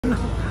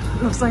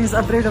Lobsang is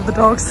afraid of the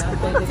dogs.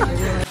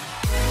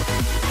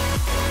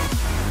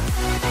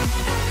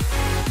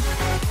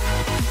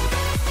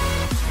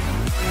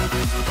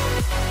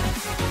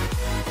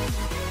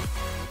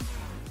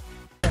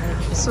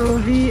 So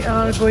we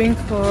are going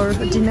for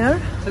dinner.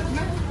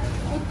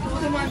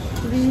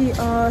 We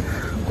are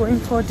going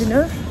for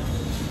dinner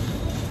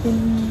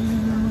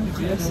in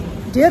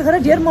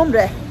Dear Mom.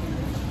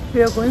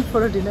 We are going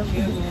for a dinner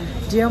in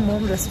Dear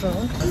Mom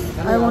restaurant.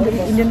 I want to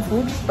eat Indian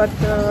food, but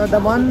the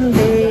one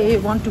they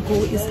want to go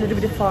is a little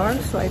bit far,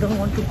 so I don't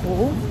want to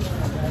go.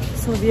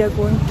 So we are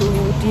going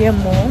to Dear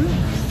Mom.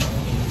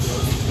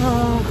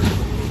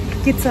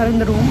 Kids are in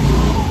the room.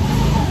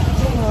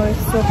 Oh,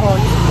 it's so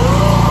hot.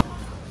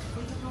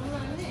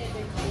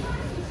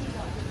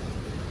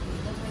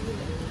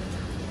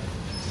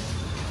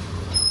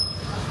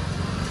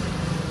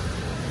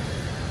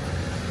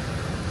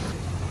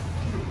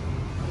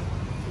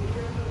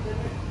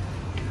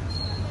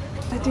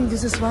 I think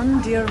this is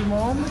one, Dear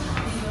Mom.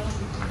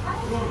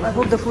 I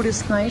hope the food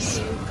is nice.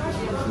 I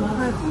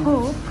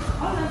hope.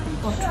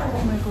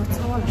 Oh my god,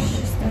 so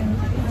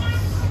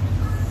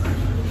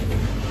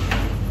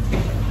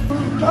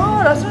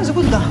oh, restaurant is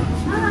good.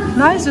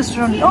 Nice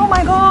restaurant. Oh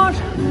my god.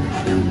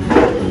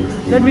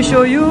 Let me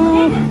show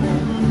you.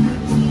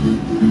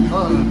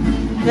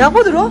 Yeah,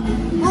 good. Oh,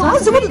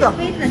 it's good.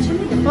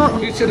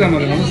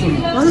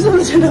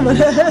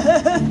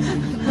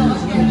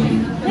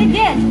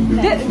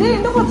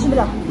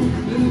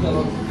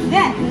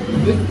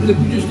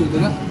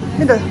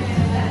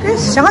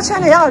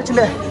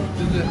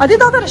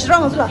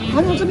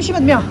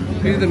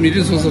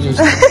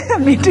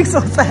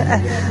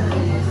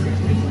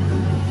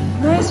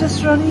 Nice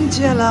restaurant in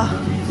Jela.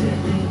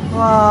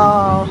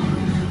 Wow.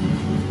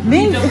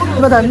 Main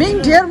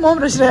Dear Mom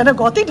restaurant.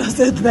 Gothic does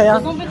it there.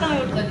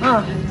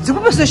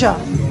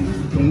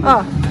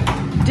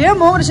 Dear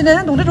Mom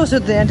restaurant. Don't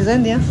it there?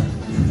 Design there.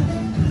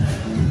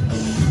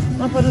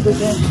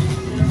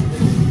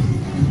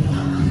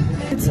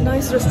 It's a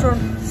nice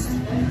restaurant,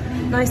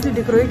 nicely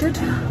decorated.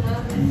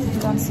 You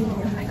can't see me,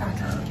 oh my god.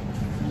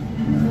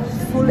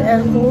 Full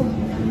airco,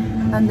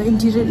 and the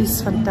interior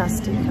is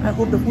fantastic. I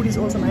hope the food is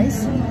also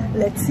nice.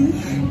 Let's see.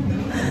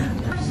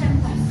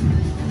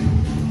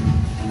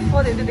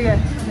 Oh, they did it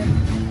again.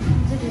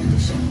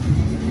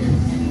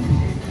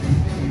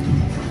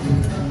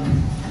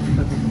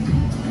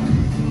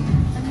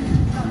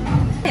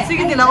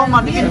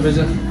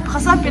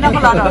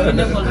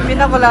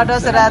 Pina colada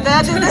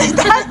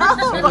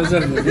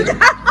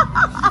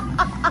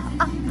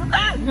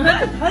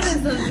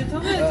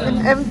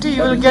empty,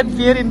 you will get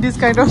beer in this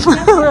kind of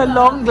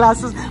long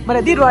glasses. But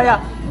I did Roya.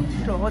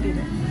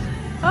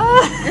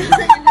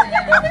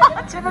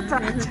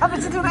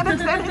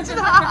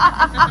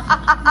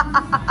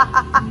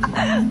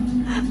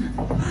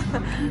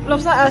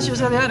 Lobsang asked you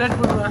something Red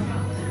Bull.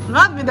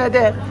 Not me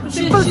that.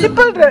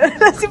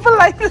 Simple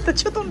life.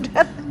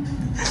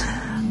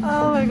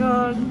 Oh my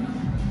god.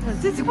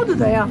 This is good.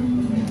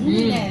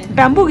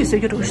 Bamboo is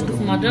good.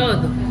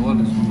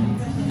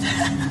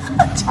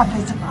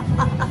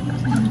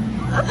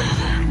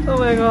 Oh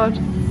my god.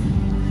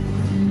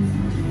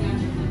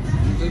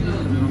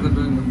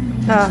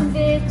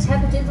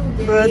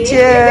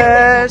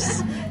 Cheers.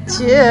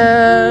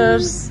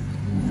 Cheers.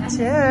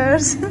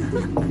 Cheers.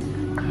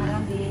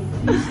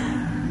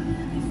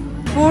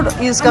 Food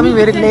is coming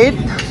very late.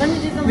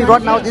 We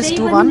got now this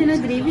two one.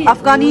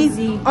 Afghani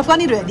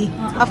ready.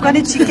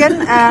 Afghani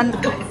chicken and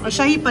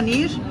Shahi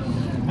paneer.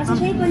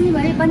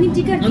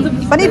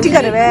 Paneer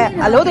tikka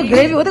hello, the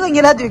gravy.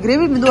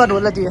 Gravy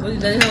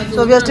so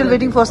we are still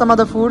waiting for some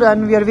other food,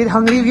 and we are very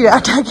hungry. We are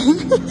attacking.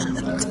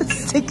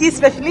 Sicky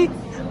especially.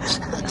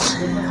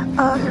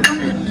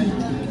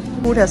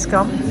 Food has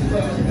come.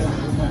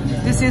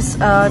 This is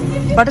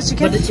butter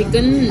chicken,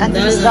 and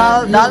this is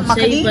dal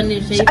makhani,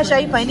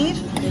 shahi paneer,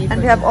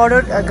 and we have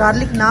ordered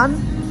garlic naan,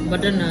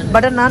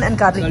 butter naan and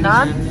garlic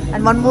naan,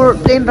 and one more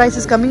plain rice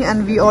is coming,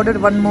 and we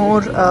ordered one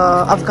more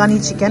Afghani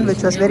chicken,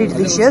 which was very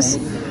delicious.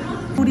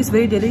 Food is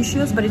very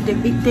delicious, but it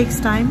takes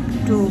time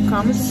to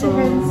come. So,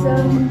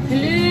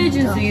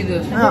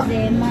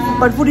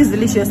 but food is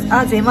delicious.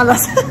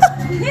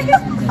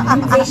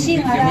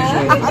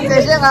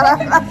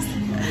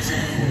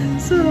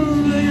 So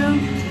yeah.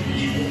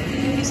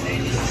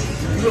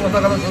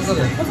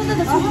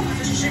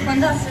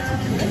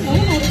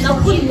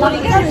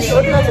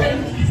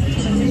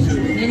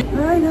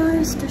 Hi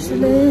guys, Tashi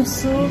Delek I.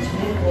 So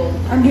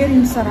I'm here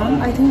in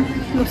Saran. I think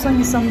Lobsang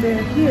is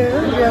somewhere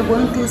here. We are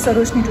going to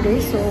Sarojni today,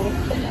 so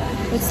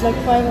it's like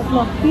 5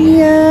 o'clock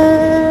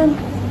p.m.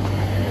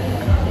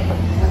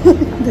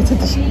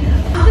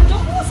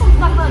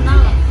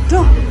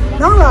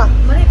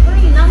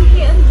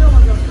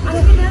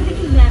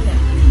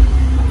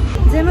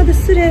 Zema the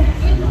Sure.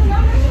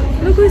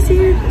 Look who's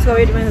here. So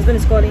wait, my husband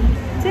is calling.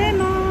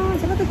 Zema.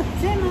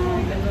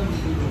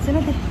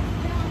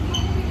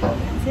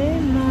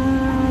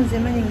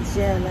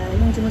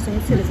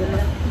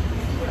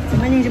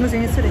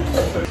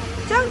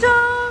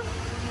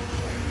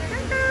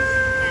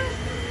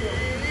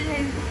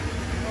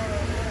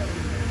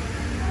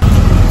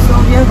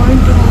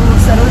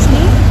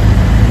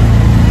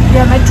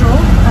 via metro,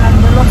 and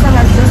Lobsang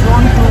has just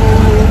gone to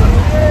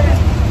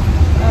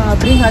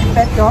bring her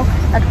pet dog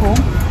at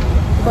home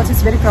because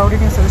it's very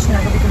crowded in Sarojni.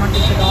 We cannot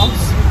take the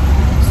dogs,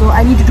 so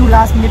I need to do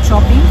last minute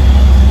shopping.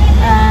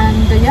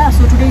 And yeah,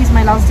 so today is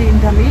my last day in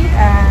Delhi,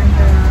 and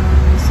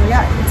so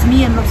yeah, it's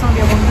me and Lobsang.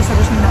 We are going to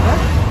Sarojni Nagar.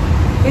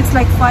 It's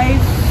like 5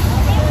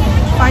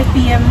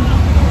 p.m.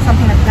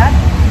 something like that,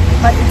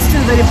 but it's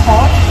still very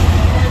hot.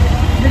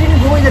 We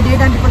didn't go in the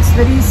daytime because it's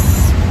very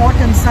hot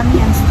and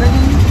sunny and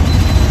spready.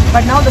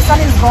 But now the sun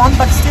is gone,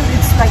 but still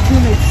it's like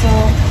humid. So,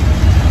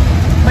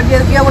 but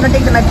we are going to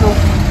take the metro.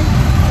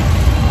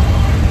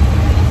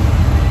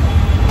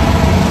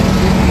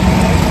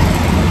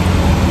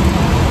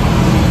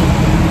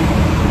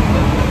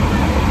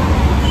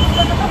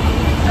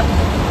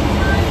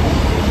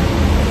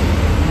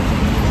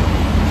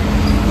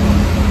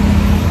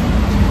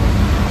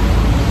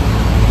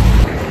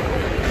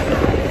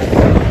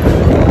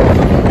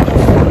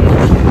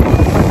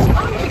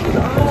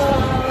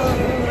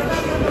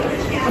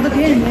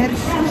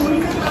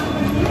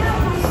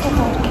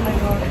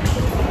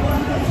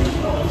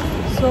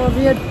 So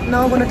we are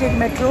now going to take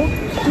metro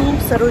to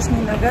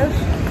Sarojni Nagar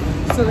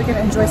so we can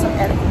enjoy some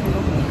air.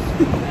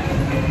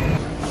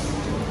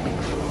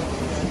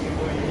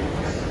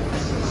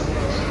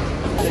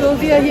 So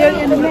we are here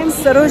in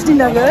Sarojni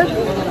Nagar.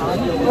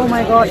 Oh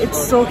my god,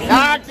 it's so cute.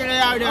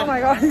 Oh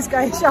my god, this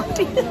guy is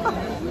shouting. Oh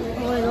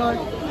my god.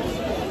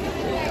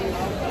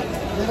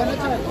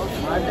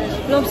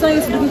 Lobsang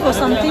is looking for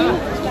something.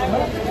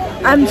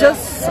 I'm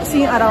just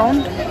seeing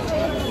around.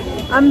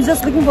 I'm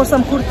just looking for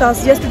some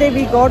kurtas. Yesterday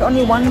we got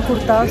only one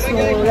kurta, so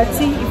let's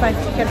see if I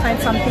can find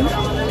something.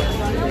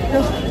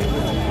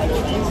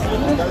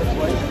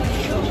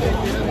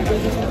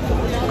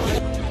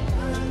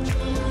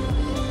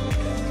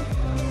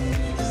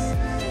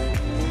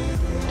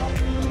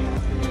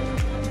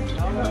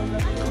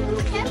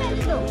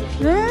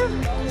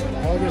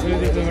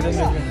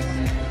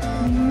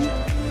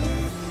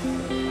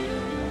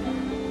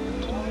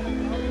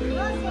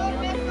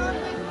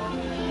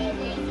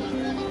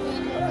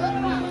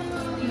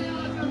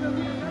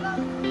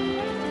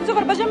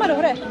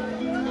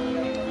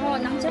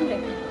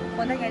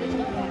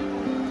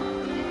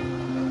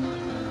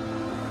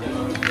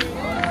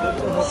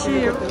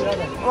 She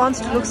wants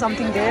to look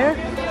something there.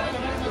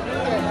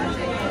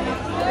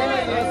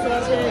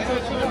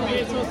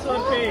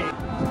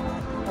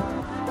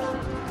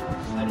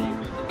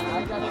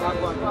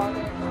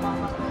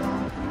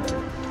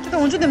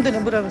 언제 되면 되냐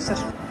뭐라고 했어?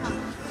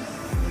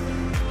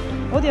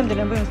 어디 하면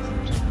되냐 뭐였어?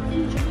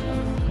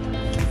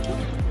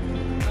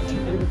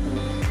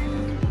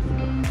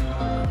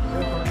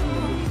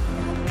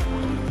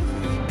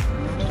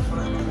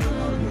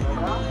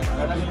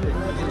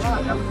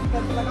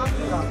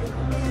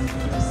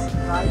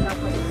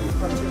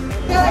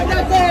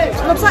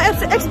 Lobsang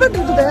expert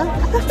into there.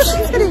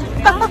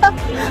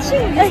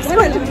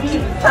 Expert.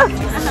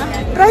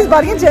 Price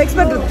bargain से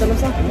expert होता है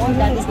Lobsang.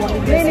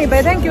 नहीं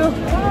भाई thank you.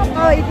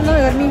 हाँ इतना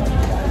गर्मी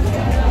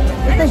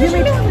इतना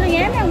humid.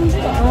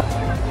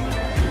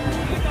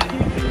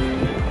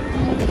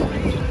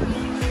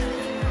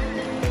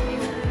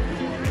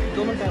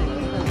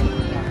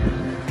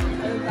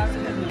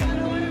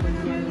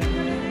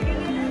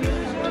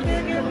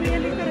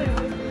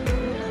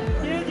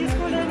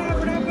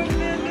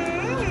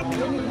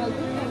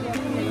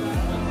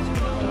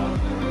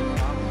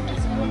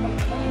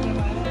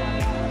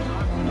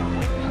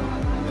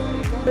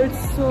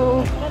 It's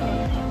so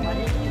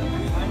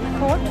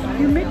hot,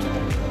 humid.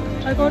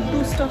 I got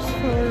two stuffs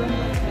for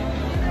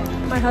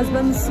my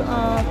husband's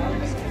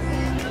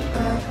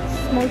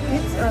small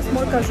kids,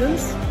 small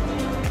cousins.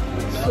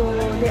 So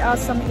they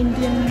asked some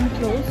Indian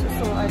clothes,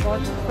 so I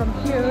got from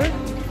here.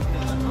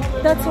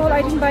 That's all.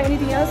 I didn't buy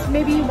anything else.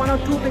 Maybe 1 or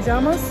 2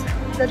 pajamas.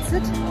 That's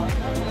it.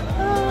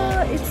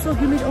 It's so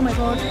humid. Oh my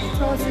god.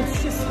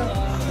 It's just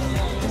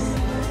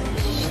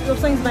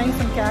Lobsang is buying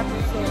some cap.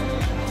 So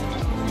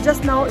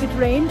just now it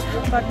rained,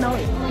 but now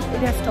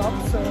it has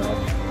stopped. So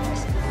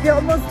we are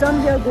almost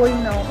done. We are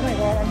going now. Oh my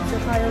god, I'm so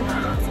tired. Oh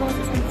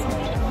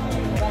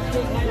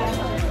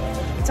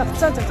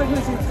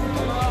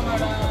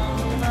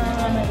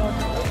my god.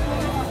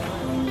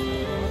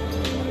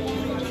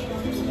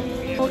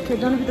 Okay,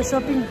 done with the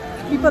shopping.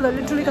 People are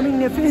literally coming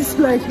in your face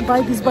like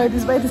buy this, buy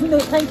this, buy this. No,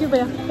 thank you,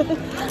 Bhaiya.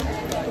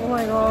 Oh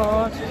my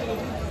god.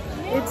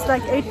 It's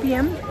like 8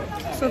 p.m.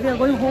 So we are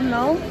going home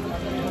now.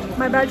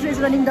 My battery is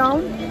running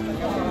down.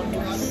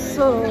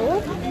 So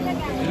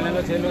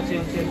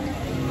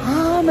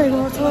oh my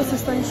god, so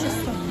it's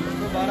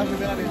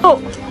oh,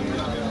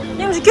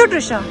 it was cute,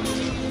 Risha.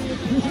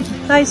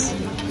 Nice.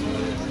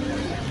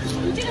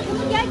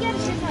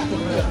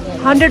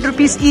 100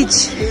 rupees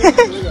each.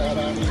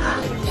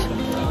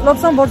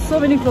 Lobsang bought so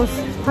many clothes.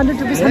 100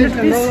 rupees, 100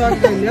 rupees.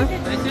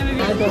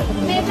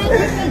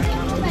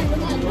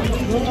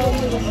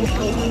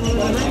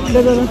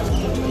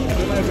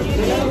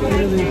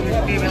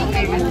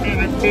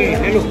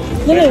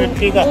 No,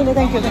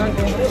 thank you.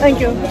 Thank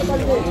you.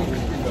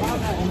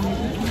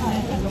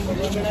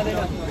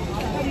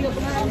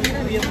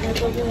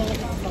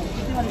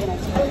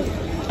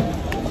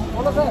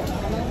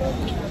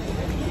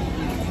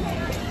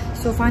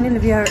 So finally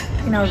we are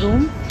in our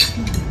room.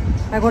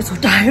 I got so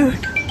tired.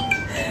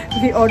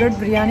 We ordered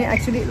biryani.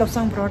 Actually,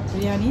 Lobsang brought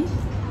biryani.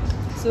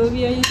 So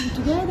we are eating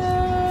together.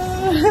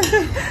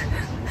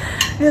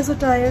 We are so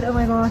tired. Oh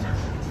my god.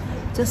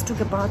 Just took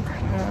a bath.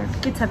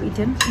 Kids have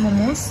eaten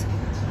momos.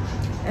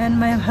 And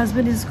my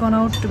husband is gone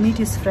out to meet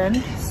his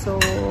friend. So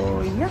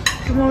yeah,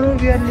 tomorrow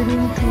we are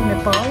leaving to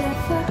Nepal.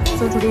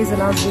 So today is the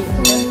last day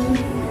in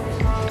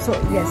Nepal. So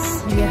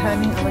yes, we are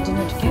having our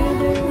dinner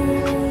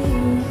together.